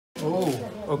Oh,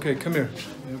 okay, come here.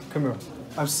 Come here.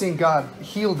 I've seen God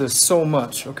heal this so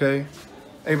much, okay?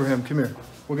 Abraham, come here.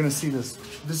 We're going to see this.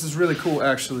 This is really cool,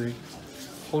 actually.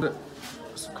 Hold it.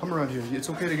 So come around here. It's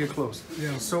okay to get close.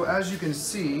 Yeah. So as you can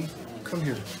see, come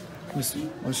here. Let me see.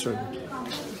 Let me show you.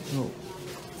 Oh.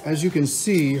 As you can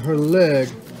see, her leg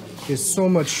is so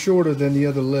much shorter than the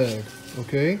other leg,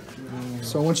 okay?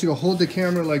 So I want you to hold the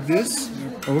camera like this,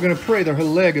 and we're going to pray that her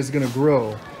leg is going to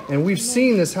grow. And we've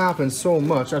seen this happen so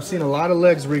much. I've seen a lot of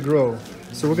legs regrow.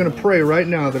 So we're going to pray right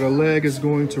now that her leg is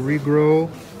going to regrow.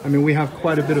 I mean, we have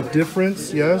quite a bit of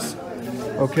difference, yes?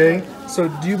 Okay. So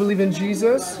do you believe in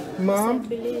Jesus, Mom?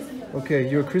 Okay,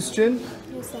 you're a Christian?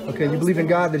 Okay, you believe in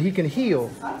God that He can heal,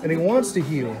 and He wants to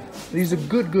heal. He's a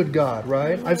good, good God,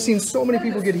 right? I've seen so many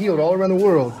people get healed all around the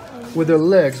world with their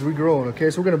legs regrowing, okay?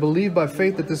 So we're going to believe by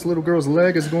faith that this little girl's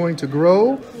leg is going to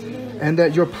grow and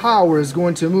that your power is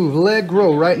going to move. Leg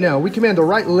grow right now. We command the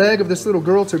right leg of this little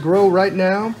girl to grow right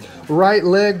now. Right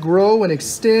leg grow and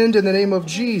extend in the name of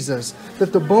Jesus.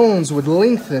 That the bones would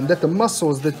lengthen, that the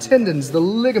muscles, the tendons, the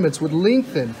ligaments would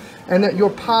lengthen, and that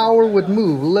your power would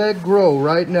move. Leg grow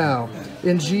right now.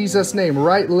 In Jesus' name,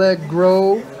 right leg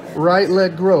grow. Right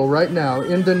leg grow right now.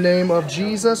 In the name of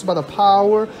Jesus, by the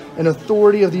power and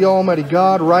authority of the Almighty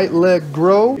God, right leg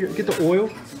grow. Here, get the oil.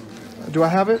 Do I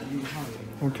have it?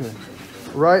 Okay.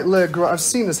 Right leg grow. I've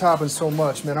seen this happen so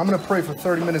much, man. I'm going to pray for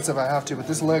 30 minutes if I have to, but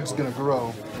this leg's going to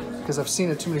grow because I've seen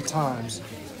it too many times.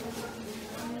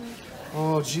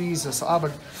 Oh, Jesus. Abba,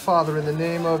 Father, in the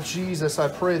name of Jesus, I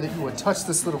pray that you would touch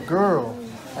this little girl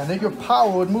and that your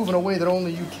power would move in a way that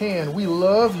only you can. We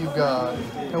love you, God,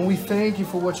 and we thank you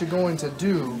for what you're going to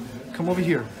do. Come over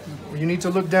here. You need to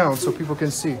look down so people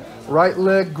can see. Right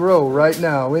leg grow right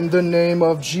now. In the name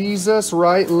of Jesus,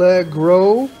 right leg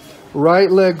grow.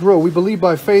 Right leg grow. We believe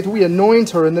by faith. We anoint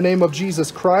her in the name of Jesus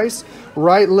Christ.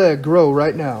 Right leg grow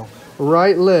right now.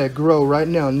 Right leg grow right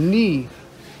now. Knee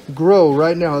grow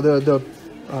right now. I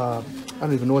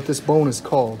don't even know what this bone is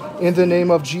called. In the name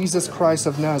of Jesus Christ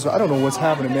of Nazareth. I don't know what's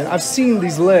happening, man. I've seen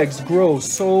these legs grow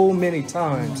so many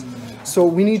times. So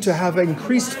we need to have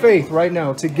increased faith right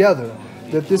now together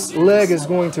that this leg is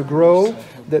going to grow,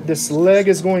 that this leg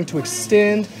is going to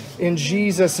extend. In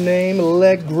Jesus' name,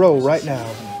 leg grow right now.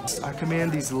 I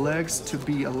command these legs to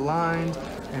be aligned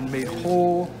and made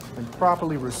whole and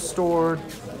properly restored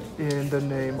in the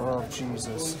name of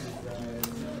Jesus.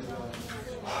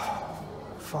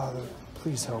 Father,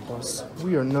 please help us.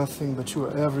 We are nothing, but you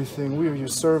are everything. We are your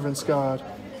servants, God.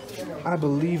 I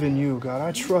believe in you, God.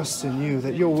 I trust in you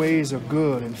that your ways are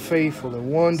good and faithful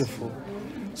and wonderful.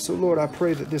 So, Lord, I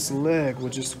pray that this leg will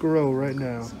just grow right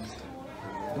now.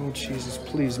 Oh, Jesus,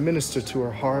 please minister to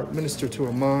her heart, minister to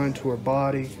her mind, to her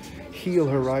body. Heal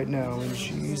her right now in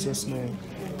Jesus' name.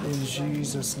 In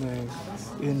Jesus' name.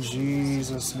 In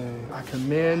Jesus' name. I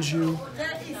command you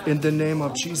in the name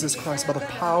of Jesus Christ, by the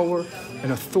power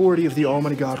and authority of the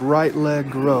Almighty God, right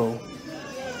leg grow.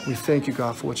 We thank you,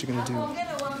 God, for what you're going to do.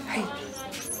 Hey.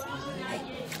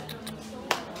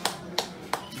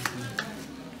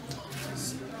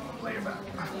 Lay her back.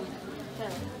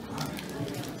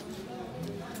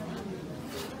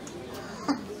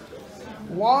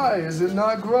 Why is it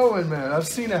not growing, man? I've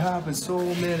seen it happen so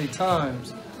many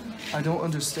times. I don't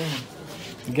understand.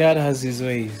 God has His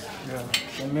ways. Yeah.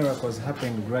 The miracles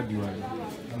happen gradually.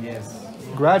 Yes.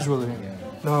 Gradually? Yeah.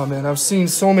 No, man, I've seen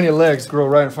so many legs grow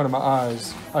right in front of my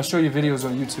eyes. I'll show you videos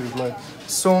on YouTube. Like,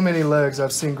 so many legs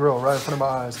I've seen grow right in front of my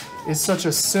eyes. It's such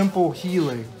a simple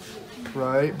healing,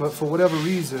 right? But for whatever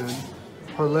reason,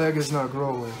 her leg is not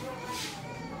growing.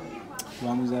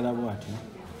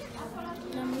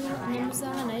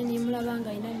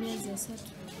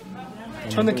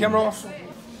 Turn the camera off.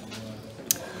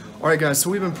 All right, guys, so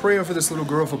we've been praying for this little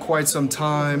girl for quite some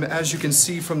time. As you can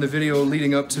see from the video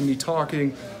leading up to me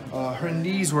talking, her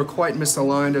knees were quite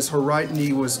misaligned as her right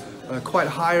knee was quite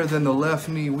higher than the left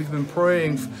knee. We've been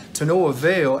praying to no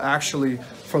avail, actually,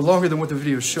 for longer than what the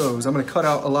video shows. I'm going to cut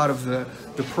out a lot of the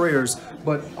prayers,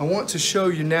 but I want to show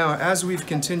you now, as we've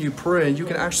continued praying, you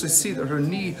can actually see that her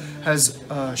knee has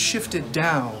shifted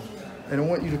down. And I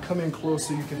want you to come in close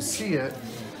so you can see it.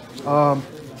 Her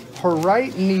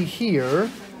right knee here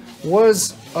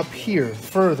was up here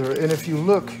further, and if you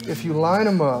look, if you line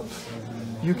them up,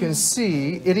 you can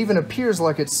see it even appears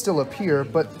like it's still up here,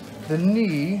 but the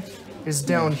knee is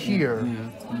down here.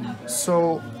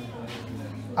 So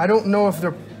I don't know if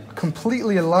they're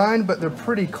completely aligned, but they're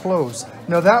pretty close.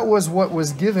 Now that was what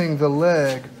was giving the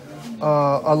leg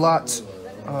a lot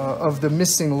of the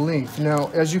missing length. Now,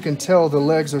 as you can tell, the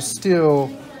legs are still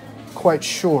quite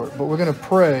short, but we're going to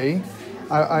pray.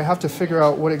 I have to figure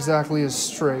out what exactly is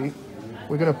straight.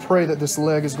 We're going to pray that this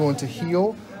leg is going to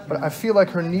heal. But I feel like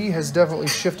her knee has definitely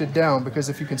shifted down, because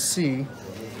if you can see,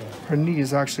 her knee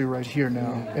is actually right here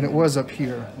now. And it was up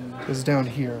here. It's down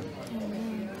here.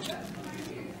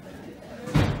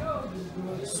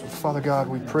 So, Father God,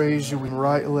 we praise you. We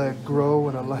right leg grow,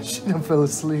 and she done fell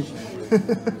asleep.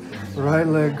 Right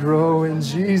leg grow in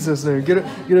Jesus' name. Get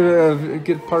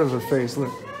part of her face.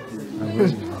 Look.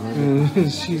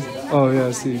 She's. Oh yeah,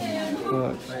 I see.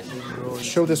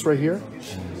 Show this right here.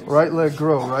 Right leg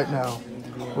grow right now.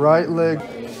 Right leg,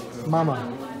 Mama.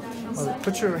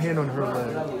 Put your hand on her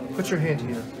leg. Put your hand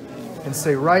here, and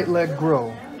say, right leg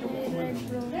grow.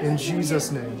 In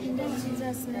Jesus' name.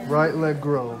 Right leg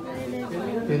grow.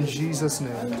 In Jesus'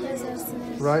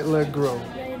 name. Right leg grow.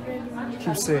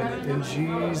 Keep saying it. In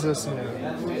Jesus'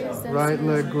 name. Right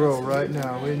leg grow right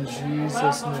now. In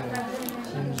Jesus' name.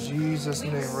 In Jesus'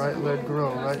 name. Right leg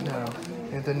grow right now.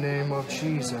 In the name of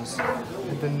Jesus.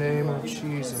 In the name of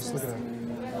Jesus. Look at that.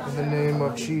 In the name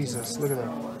of Jesus. Look at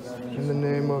that. In the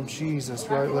name of Jesus.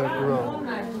 Right leg grow.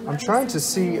 I'm trying to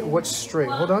see what's straight.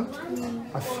 Hold on.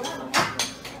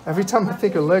 Every time I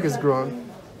think her leg is growing,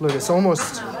 look, it's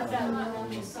almost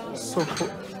so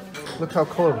close. Look how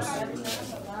close.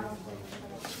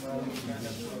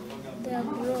 They're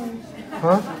growing.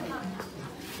 Huh?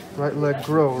 Right leg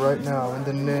grow right now in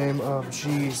the name of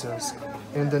Jesus.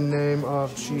 In the name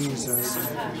of Jesus.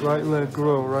 Right leg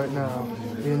grow right now.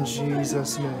 In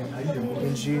Jesus' name.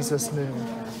 In Jesus' name.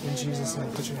 In Jesus'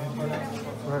 name. Put your hand here.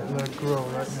 Right leg grow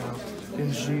right now.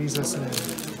 In Jesus' name.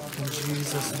 In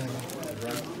Jesus' name.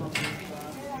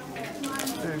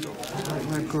 There you go. Right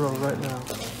leg grow right now.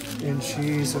 In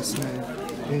Jesus' name.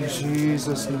 In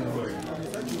Jesus' name.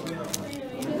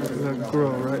 Right leg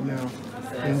grow right now.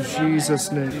 In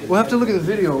Jesus' name. We'll have to look at the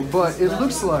video, but it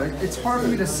looks like, it's hard for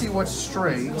me to see what's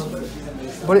straight,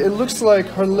 but it looks like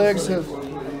her legs have,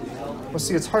 well,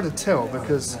 see, it's hard to tell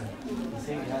because,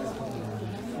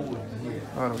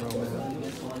 I don't know, man.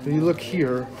 When you look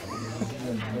here,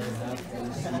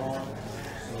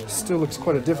 still looks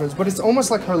quite a difference, but it's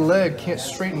almost like her leg can't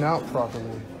straighten out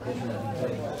properly.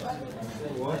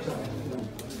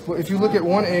 Well, if you look at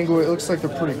one angle, it looks like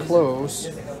they're pretty close.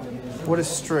 What is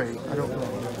straight? I don't know.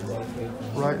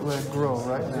 Right leg grow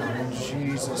right now in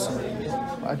Jesus' name.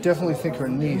 I definitely think her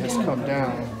knee has come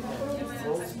down.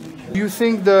 Do you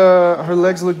think her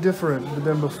legs look different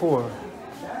than before?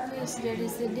 Yes, there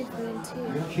is a difference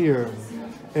here. Here.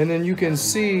 And then you can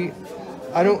see,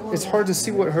 it's hard to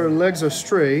see what her legs are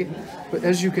straight, but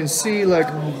as you can see, like,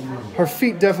 her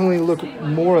feet definitely look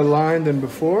more aligned than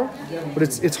before, but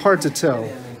it's hard to tell.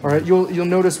 All right, you'll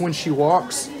notice when she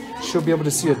walks, she'll be able to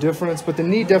see a difference, but the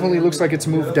knee definitely looks like it's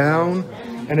moved down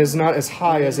and is not as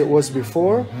high as it was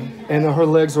before, and her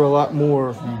legs are a lot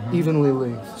more evenly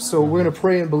linked. So we're going to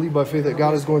pray and believe by faith that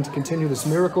God is going to continue this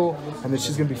miracle and that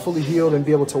she's going to be fully healed and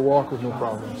be able to walk with no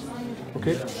problems.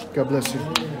 Okay? God bless you.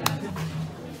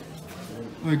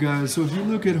 All right, guys, so if you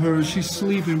look at her, she's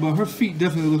sleeping, but her feet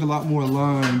definitely look a lot more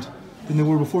aligned than they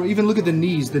were before. Even look at the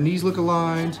knees. The knees look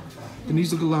aligned. The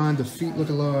knees look aligned. The feet look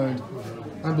aligned.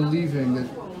 I'm believing that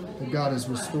God has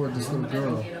restored this little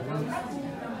girl.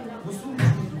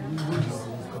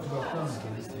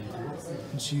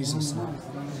 In Jesus' name.